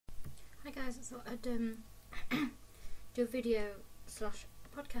Hi guys, I thought I'd do a video slash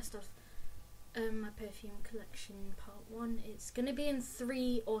podcast of my perfume collection part 1. It's going to be in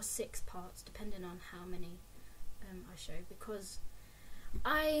 3 or 6 parts depending on how many I show, because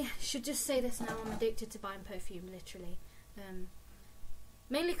I should just say this now, I'm addicted to buying perfume, literally.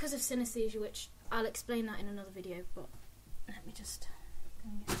 Mainly because of synesthesia, which I'll explain that in another video, but let me just go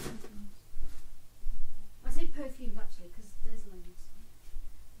and get some perfumes. I say perfumes actually because there's loads.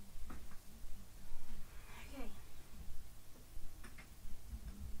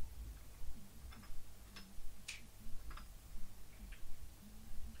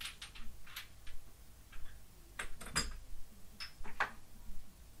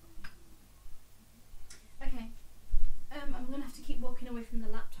 Okay. I'm gonna have to keep walking away from the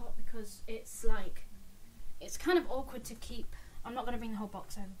laptop because it's like, it's kind of awkward to keep. I'm not gonna bring the whole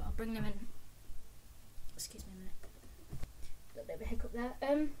box over, but I'll bring them in. Excuse me a minute. A little bit of a hiccup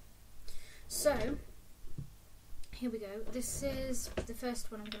there. So here we go. This is the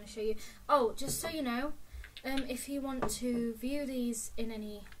first one I'm going to show you. Oh, just so you know, if you want to view these in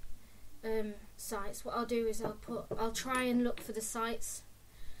any sites, what I'll do is I'll try and look for the sites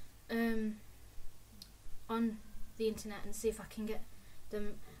on the internet and see if I can get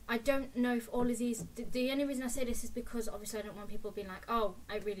them. I don't know if all of these. The only reason I say this is because obviously I don't want people being like, oh,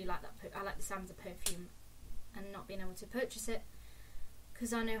 I really like that. I like the sound of the perfume, and not being able to purchase it,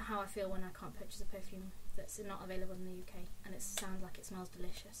 because I know how I feel when I can't purchase a perfume that's not available in the UK and it sounds like it smells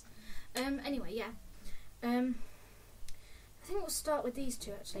delicious. Anyway, yeah. I think we'll start with these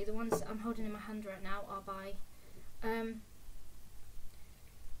two actually. The ones that I'm holding in my hand right now are by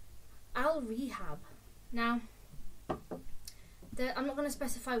Rehab. Now, I'm not going to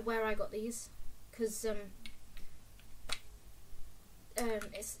specify where I got these because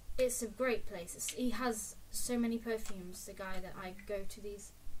it's a great place. He has so many perfumes, the guy that I go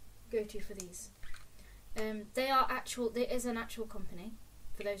to for these. There is an actual company.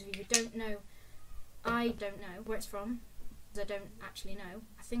 For those of you who don't know, I don't know where it's from, because I don't actually know.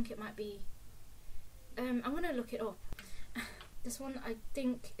 I think it might be, I'm going to look it up. This one I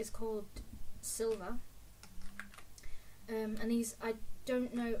think is called Silva. And these, I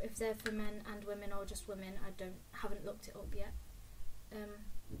don't know if they're for men and women or just women. Haven't looked it up yet.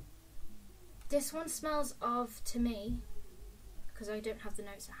 This one smells of, to me, because I don't have the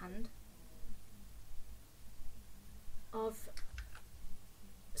notes at hand, of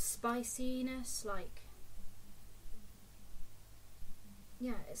spiciness, like,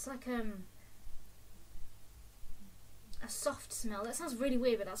 yeah, it's like a soft smell. That sounds really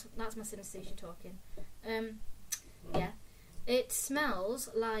weird, but that's my synesthesia talking. Yeah, it smells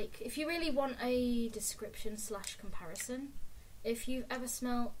like, if you really want a description slash comparison, if you've ever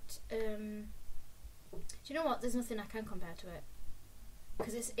smelt, do you know what? There's nothing I can compare to it,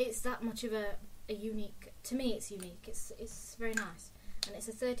 because it's that much of a unique. To me, it's unique. It's very nice, and it's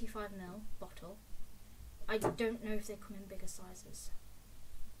a 35ml bottle. I don't know if they come in bigger sizes,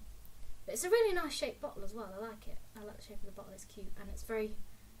 but it's a really nice shaped bottle as well. I like it. I like the shape of the bottle. It's cute, and it's very.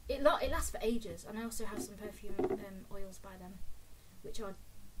 It lasts for ages, and I also have some perfume oils by them, which are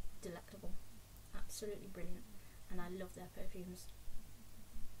delectable, absolutely brilliant, and I love their perfumes.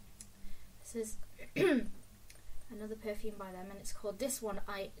 This is another perfume by them, and it's called, this one,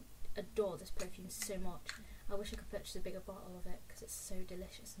 I adore this perfume so much. I wish I could purchase a bigger bottle of it, because it's so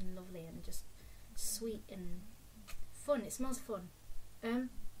delicious and lovely and just sweet and fun. It smells fun.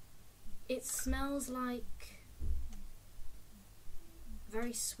 It smells like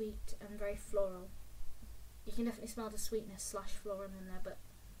very sweet and very floral. You can definitely smell the sweetness slash floral in there, but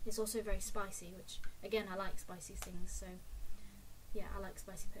it's also very spicy, which, again, I like spicy things, so yeah, I like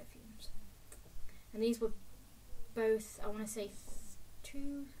spicy perfumes. And these were both, I want to say,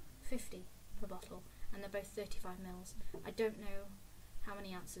 $2.50 per bottle, and they're both 35ml. I don't know how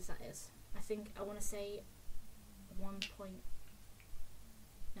many ounces that is. I think, I want to say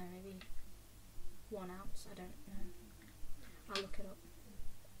maybe 1 ounce, I don't know. I'll look it up.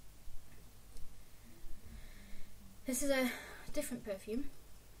 This is a different perfume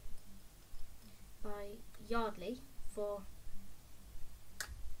by Yardley.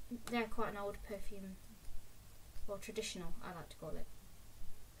 They're quite an old perfume, or traditional, I like to call it,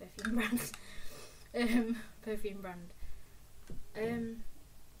 perfume brand. Perfume brand.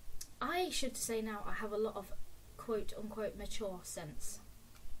 I should say now I have a lot of quote unquote mature scents.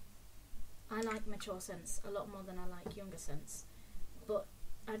 I like mature scents a lot more than I like younger scents, but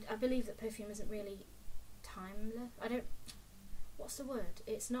I believe that perfume isn't really timeless. What's the word?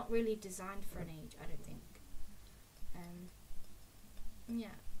 It's not really designed for an age, I don't think.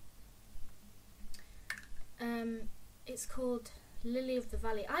 Yeah. It's called Lily of the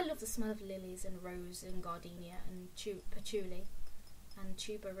Valley. I love the smell of lilies and rose and gardenia and patchouli and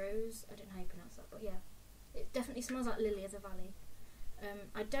tuberose. I don't know how you pronounce that, but yeah, it definitely smells like Lily of the Valley.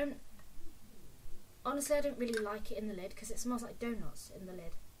 Honestly, I don't really like it in the lid because it smells like donuts in the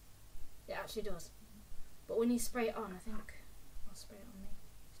lid. It actually does. But when you spray it on, I think I'll spray it on me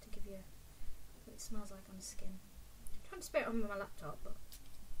just to give you what it smells like on the skin. I'm trying to spray it on with my laptop, but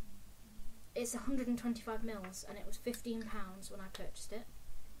it's 125 mils and it was £15 when I purchased it.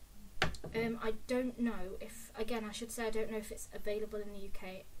 I don't know if, again, I should say I don't know if it's available in the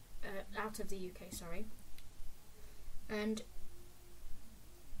UK, out of the UK, sorry. And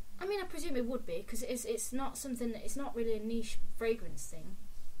I mean, I presume it would be because it's not something that, it's not really a niche fragrance thing.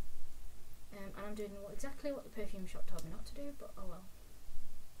 And I'm doing exactly what the perfume shop told me not to do, but oh well.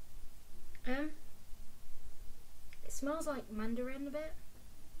 It smells like mandarin a bit,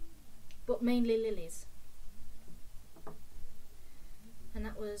 but mainly lilies. And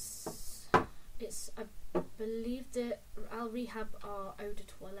that was, I believe the Al Rehab are eau de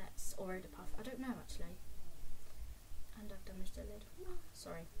toilettes or eau de parfum. I don't know actually. And I've damaged the lid.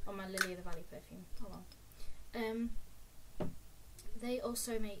 Sorry, on my Lily of the Valley perfume. Oh well. They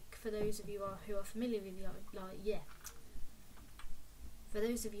also make, for those of you who are familiar with for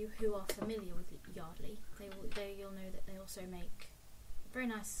those of you who are familiar with Yardley, you'll know that they also make very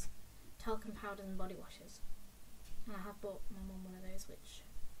nice talcum powders and body washes. And I have bought my mum one of those, which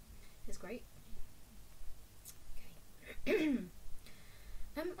is great. Okay.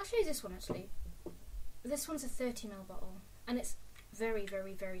 I'll show you this one actually. This one's a 30ml bottle, and it's very,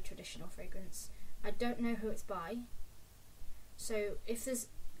 very, very traditional fragrance. I don't know who it's by, so if there's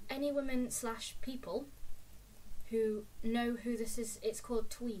any women / people who know who this is, it's called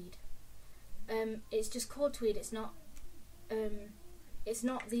Tweed. It's just called Tweed. It's not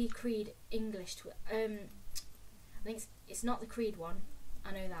the Creed English Tweed. I think it's not the Creed one.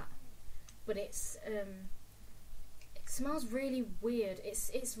 I know that, but it smells really weird.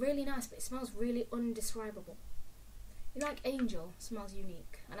 It's really nice, but it smells really undescribable. You like Angel smells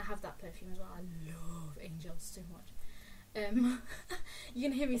unique, and I have that perfume as well. I love Angel so much. You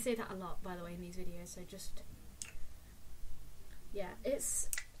can hear me say that a lot, by the way, in these videos. So just yeah,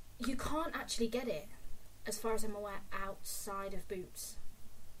 you can't actually get it, as far as I'm aware, outside of Boots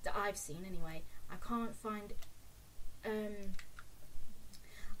that I've seen anyway. I can't find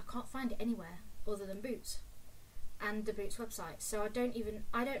it anywhere other than Boots and the Boots website. So I don't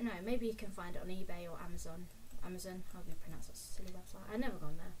know, maybe you can find it on eBay or Amazon, how do you pronounce that silly website? I've never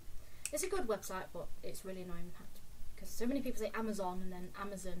gone there. It's a good website, but it's really annoying because so many people say Amazon and then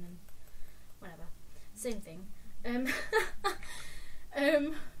Amazon and whatever, same thing.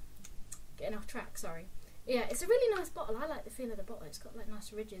 Getting off track, sorry. Yeah, it's a really nice bottle. I like the feel of the bottle. It's got like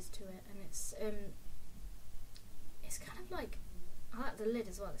nice ridges to it, and it's kind of like, I like the lid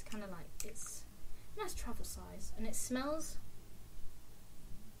as well. It's kind of like, it's a nice travel size, and it smells,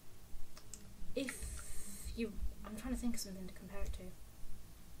 I'm trying to think of something to compare it to.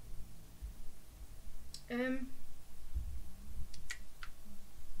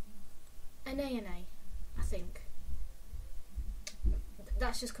 An A&A, I think.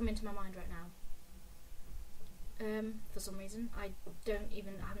 That's just come into my mind right now. For some reason. I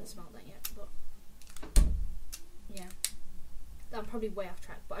haven't smelled that yet, but yeah. I'm probably way off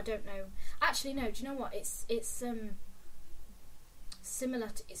track, but I don't know. Actually, no, do you know what? It's similar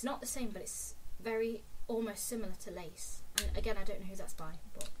to, it's not the same, but it's very, almost similar to Lace. And again, I don't know who that's by,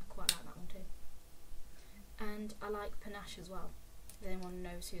 but I quite like that one too. And I like Panache as well, if anyone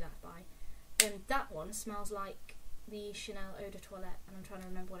knows who that's by. That one smells like the Chanel Eau de Toilette, and I'm trying to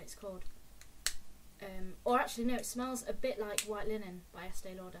remember what it's called. Or actually no, it smells a bit like White Linen by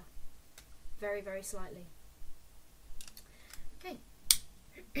Estee Lauder. Very, very slightly. Okay.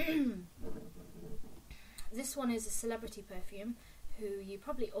 This one is a celebrity perfume who you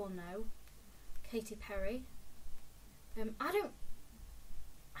probably all know, Katy Perry. I don't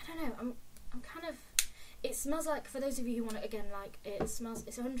know, I'm kind of, it smells like, for those of you who want it, again, like, it's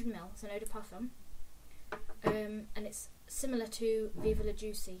 100ml, it's an eau de parfum. And it's similar to Viva La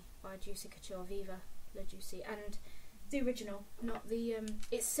Juicy by Juicy Couture, Viva La Juicy, and the original, not the,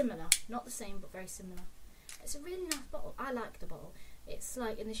 it's similar, not the same, but very similar. It's a really nice bottle. I like the bottle. It's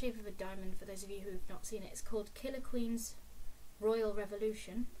like in the shape of a diamond, for those of you who have not seen it. It's called Killer Queen's Royal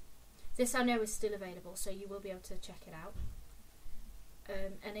Revolution. This I know is still available, so you will be able to check it out.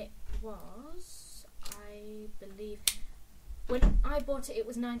 And it was, I believe, when I bought it, it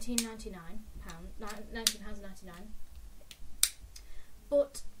was £19.99, £19.99.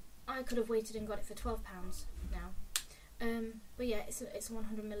 But I could have waited and got it for £12 now. But yeah, it's a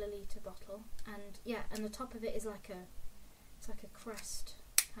 100ml bottle, and yeah, and the top of it is like It's like a crest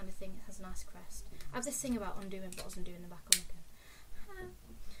kind of thing. It has a nice crest. I have this thing about undoing bottles and doing them back on again.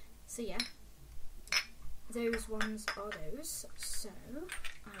 So yeah, those ones are those. So I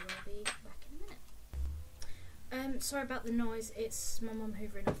will be back in a minute. Sorry about the noise. It's my mum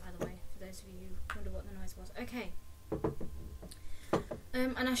hoovering up, by the way, for those of you who wonder what the noise was. Okay.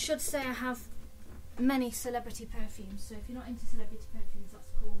 And I should say I have many celebrity perfumes, so if you're not into celebrity perfumes, that's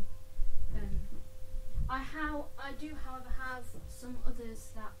cool. I do, however, have some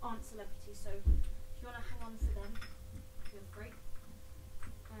others that aren't celebrity, so if you want to hang on for them, feel free.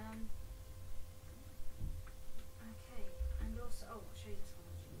 Okay, and also, oh, I'll show you this one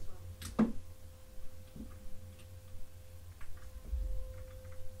actually as well.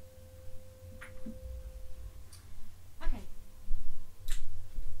 Okay.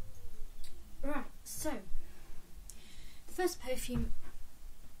 Right, so the first perfume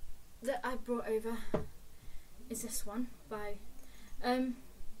that I brought over is this one by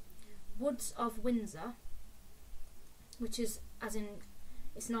Woods of Winza, which is, as in,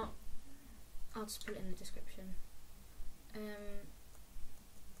 it's not, I'll just put it in the description.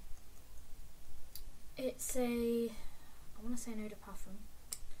 It's I want to say an eau de parfum.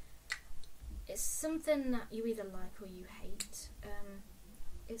 It's something that you either like or you hate.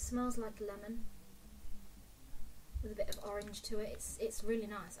 It smells like lemon with a bit of orange to it. It's really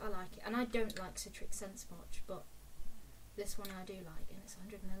nice. I like it, and I don't like citric scents much, but this one I do like, and it's a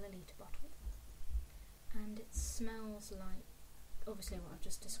 100ml bottle, and it smells like obviously what I've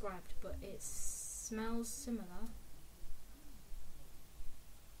just described, but it smells similar.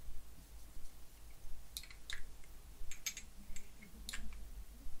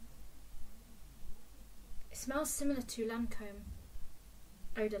 It smells similar to Lancome,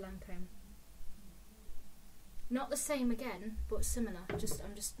 Eau de Lancome. Not the same again, but similar. I'm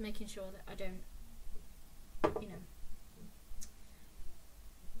just making sure that I don't, you know.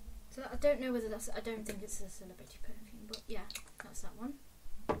 So I don't know whether that's, I don't think it's a celebrity perfume, but yeah, that's that one.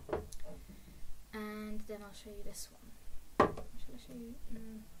 And then I'll show you this one. Shall I show you? No,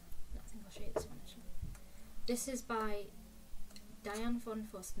 I think I'll show you this one actually. This is by Dianne von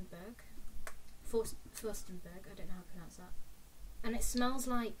Furstenberg. Furstenberg, I don't know how to pronounce that. And it smells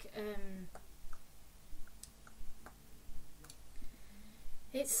like,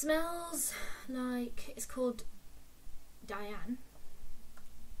 it's called Dianne.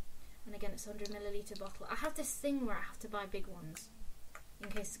 And again, it's a 100ml bottle. I have this thing where I have to buy big ones, in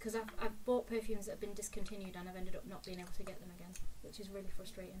case, because I've bought perfumes that have been discontinued and I've ended up not being able to get them again, which is really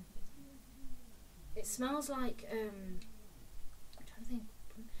frustrating. It smells like, I'm trying to think,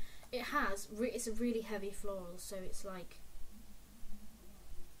 it's a really heavy floral, so it's like,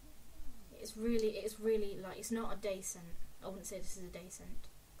 it's really like, it's not a day scent. I wouldn't say this is a day scent.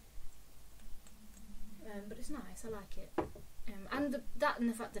 But it's nice, I like it. And that and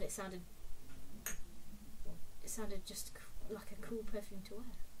the fact that it sounded just like a cool perfume to wear.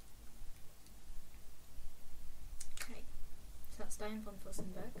 Okay, so that's Dianne von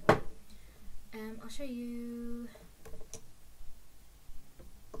Furstenberg. I'll show you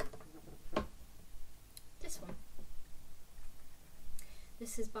this one.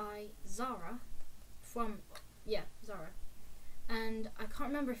 This is by Zara, Zara. And I can't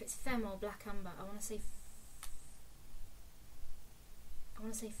remember if it's femme or black amber. I want to say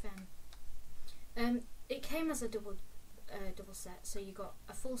femme. It came as a double set, so you got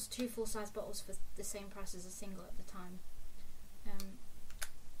two full-size bottles for the same price as a single at the time.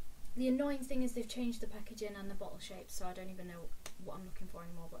 The annoying thing is they've changed the packaging and the bottle shape, so I don't even know what I'm looking for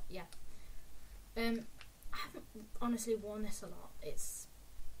anymore. But yeah, I haven't honestly worn this a lot. I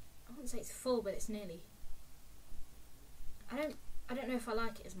wouldn't say it's full, but it's nearly. I don't know if I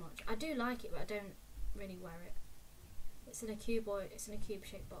like it as much. I do like it, but I don't really wear it. It's in a cube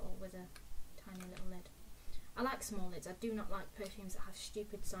shaped bottle with a tiny little lid. I like small lids. I do not like perfumes that have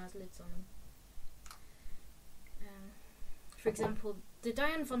stupid sized lids on them. For example, the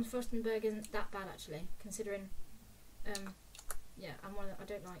Dianne von Furstenberg isn't that bad actually, considering. Yeah, I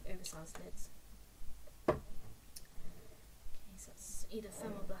don't like oversized lids. Okay, so that's either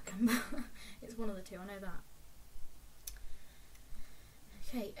femme or black amber. It's one of the two. I know that.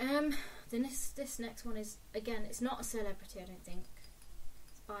 Okay, then this next one is, again, it's not a celebrity, I don't think.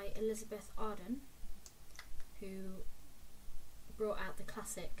 It's by Elizabeth Arden, who brought out the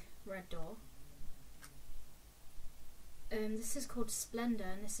classic Red Door. This is called Splender,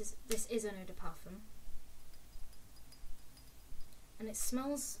 and this is an eau de parfum. And it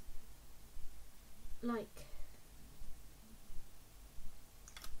smells like,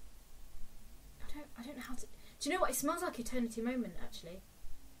 I don't know how to, do you know what, it smells like Eternity Moment actually.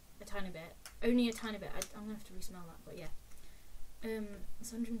 A tiny bit. Only a tiny bit. I'm going to have to re-smell that, but yeah.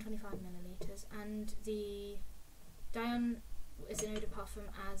 It's 125 millilitres, and the Dianne is an eau de parfum,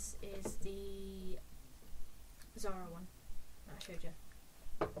 as is the Zara one that I showed you.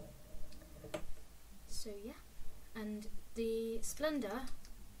 So yeah, and the Splender,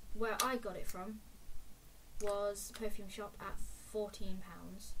 where I got it from, was perfume shop at £14,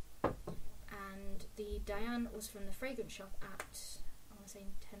 and the Dianne was from the fragrance shop at, I want to say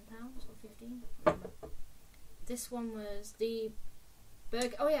 £10 or £15. I don't remember. This one was the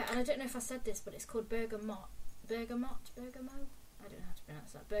oh yeah, and I don't know if I said this, but it's called bergamot. I don't know how to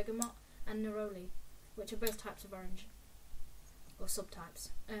pronounce that. Bergamot and neroli, which are both types of orange, or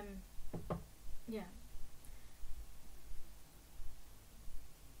subtypes. Yeah.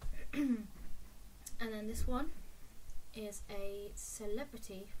 And then this one is a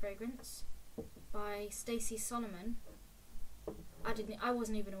celebrity fragrance by Stacey Sollamen. I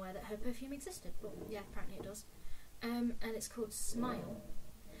wasn't even aware that her perfume existed, but yeah, apparently it does. And it's called Smile.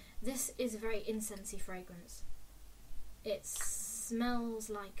 This is a very incensey fragrance. It smells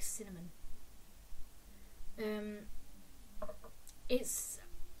like cinnamon. It's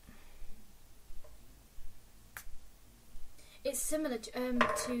similar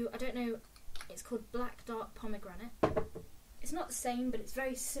to I don't know. It's called Black Dark Pomegranate. It's not the same, but it's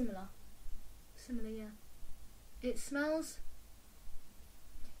very similar. Yeah. It smells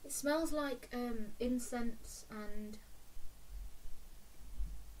like incense and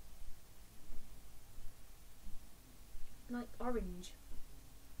like orange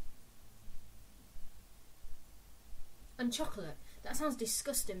and chocolate. That sounds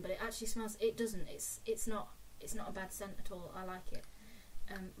disgusting, but it actually smells. It doesn't. It's not a bad scent at all. I like it.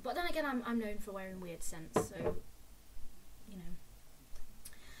 But then again, I'm known for wearing weird scents, so you know.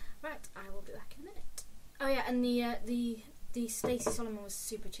 Right, I will be back in a minute. Oh yeah, and the Stacey Sollamen was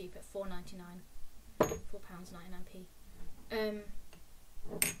super cheap at £4.99, £4.99p. And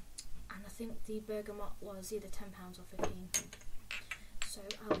I think the bergamot was either £10 or £15. So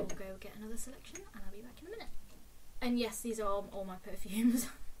I will go get another selection, and I'll be back in a minute. And yes, these are all my perfumes.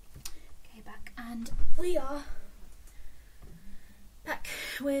 Okay, back, and we are back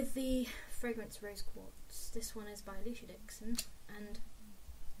with the fragrance rose quartz. This one is by Alicia Dixon and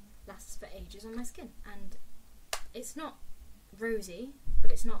lasts for ages on my skin. And it's not rosy, but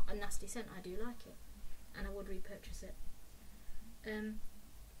it's not a nasty scent. I do like it, and I would repurchase it.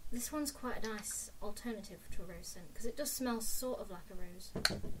 This one's quite a nice alternative to a rose scent, because it does smell sort of like a rose.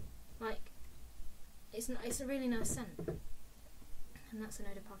 Like, it's a really nice scent. And that's an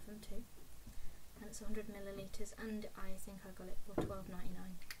eau de parfum too. And it's 100 millilitres, and I think I got it for £12.99.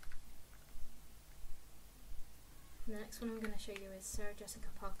 And the next one I'm going to show you is Sarah Jessica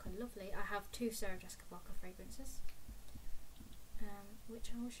Parker Lovely. I have two Sarah Jessica Parker fragrances,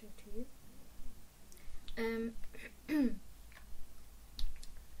 which I will show to you.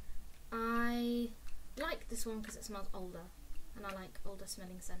 I like this one because it smells older, and I like older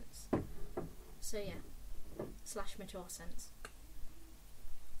smelling scents. So yeah, / mature scents.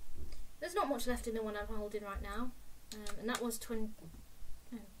 There's not much left in the one I'm holding right now, and that was £14,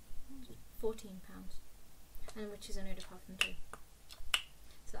 and which is an eau de parfum too.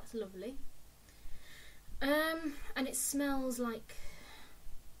 So that's lovely. And it smells like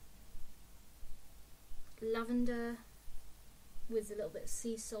lavender with a little bit of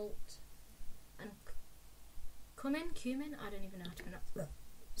sea salt and cumin. I don't even know how to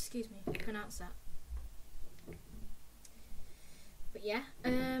pronounce that. But yeah,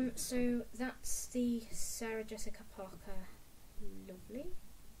 so that's the Sarah Jessica Parker Lovely.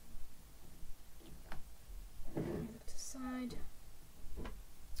 Put that aside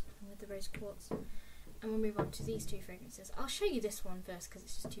with the rose quartz, and we'll move on to these two fragrances. I'll show you this one first because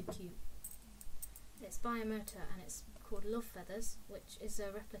it's just too cute. It's by Omerta, and it's called Love Feathers, which is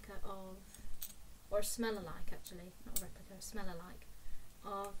a replica of, or a smell-alike actually, not a replica, a smell-alike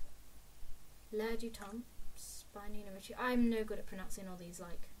of Lair du Temps by Ricci. I'm no good at pronouncing all these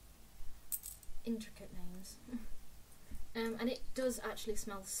like intricate names. And it does actually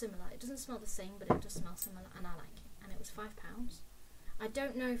smell similar. It doesn't smell the same, but it does smell similar, and I like it. And it was £5. I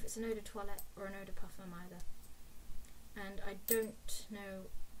don't know if it's an eau de toilette or an eau de parfum either, and I don't know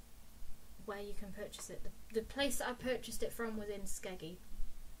where you can purchase it. The place that I purchased it from was in Skegness,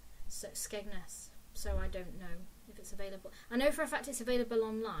 so I don't know if it's available. I know for a fact it's available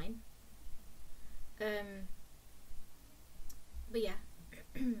online. But yeah,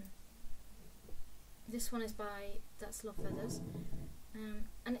 this one is by That's Love Feathers,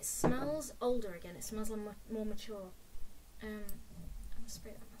 and it smells older again. It smells like more mature. I'm gonna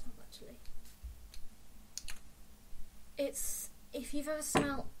spray that myself actually. It's, if you've ever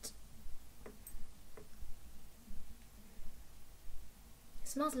smelt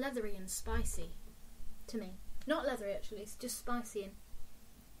smells leathery and spicy to me. Not leathery actually, it's just spicy and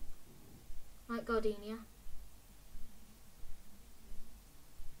like gardenia.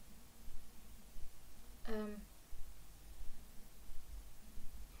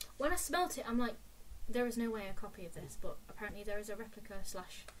 When I smelt it, I'm like, there is no way a copy of this, but apparently there is a replica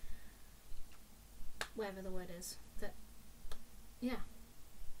slash whatever the word is. That, yeah.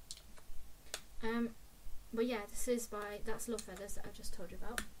 But yeah, this is that's Love Feathers that I just told you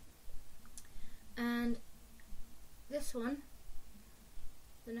about. And this one,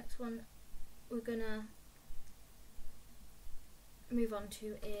 the next one we're gonna move on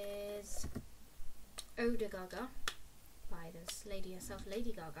to is Eau de Gaga by this lady herself,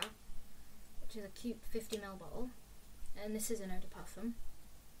 Lady Gaga, which is a cute 50ml bottle, and this is an eau de parfum,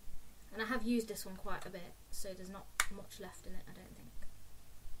 and I have used this one quite a bit, so there's not much left in it. I don't think. I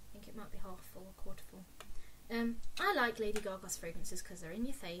think it might be half full or quarter full. I like Lady Gaga's fragrances because they're in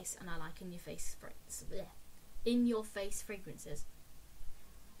your face, and I like in your face fragrances.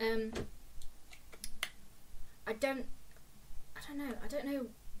 I don't know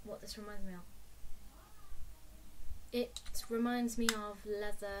what this reminds me of. It reminds me of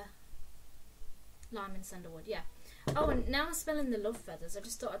leather, lime and sandalwood, yeah. Oh, and now I'm smelling the Love Feathers. I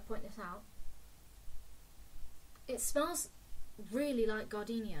just thought I'd point this out. It smells really like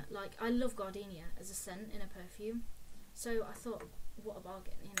gardenia. Like, I love gardenia as a scent in a perfume. So I thought, what a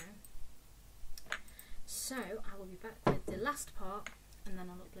bargain, you know. So I will be back with the last part, and then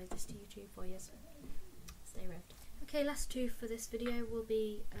I'll upload this to YouTube for you. So stay revved. Okay, last two for this video will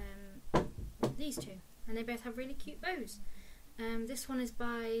be these two, and they both have really cute bows. This one is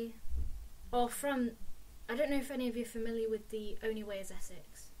by, or from, I don't know if any of you are familiar with the Only Way is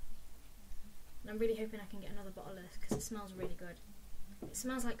Esix. And I'm really hoping I can get another bottle of this because it smells really good. It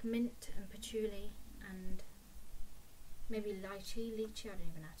smells like mint and patchouli and maybe lychee, I don't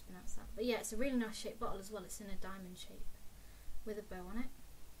even know how to pronounce that. But yeah, it's a really nice shaped bottle as well. It's in a diamond shape with a bow on it.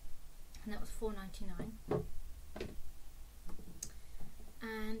 And that was $4.99.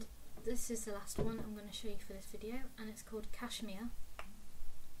 And this is the last one I'm going to show you for this video, and it's called Cashmere,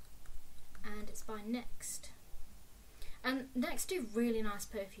 and it's by Next. And Next do really nice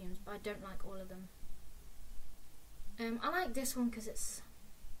perfumes, but I don't like all of them. I like this one because it's,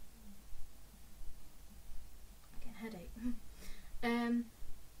 I'm getting a headache. It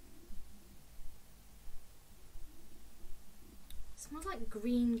smells like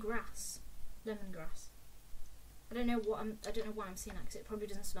green grass, lemongrass. I don't know why I'm seeing that, because it probably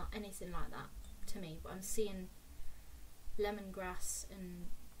doesn't smell anything like that to me, but I'm seeing lemongrass and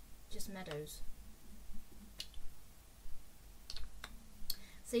just meadows.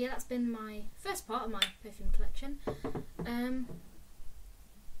 So yeah, that's been my first part of my perfume collection.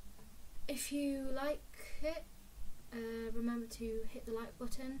 If you like it, remember to hit the like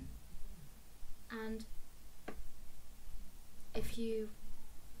button, and if you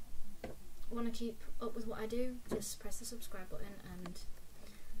want to keep up with what I do, just press the subscribe button, and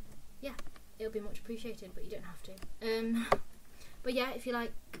yeah, it'll be much appreciated, but you don't have to. But yeah, if you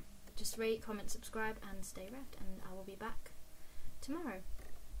like, just rate, comment, subscribe, and stay revved, and I will be back tomorrow.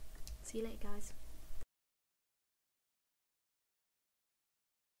 See you later, guys.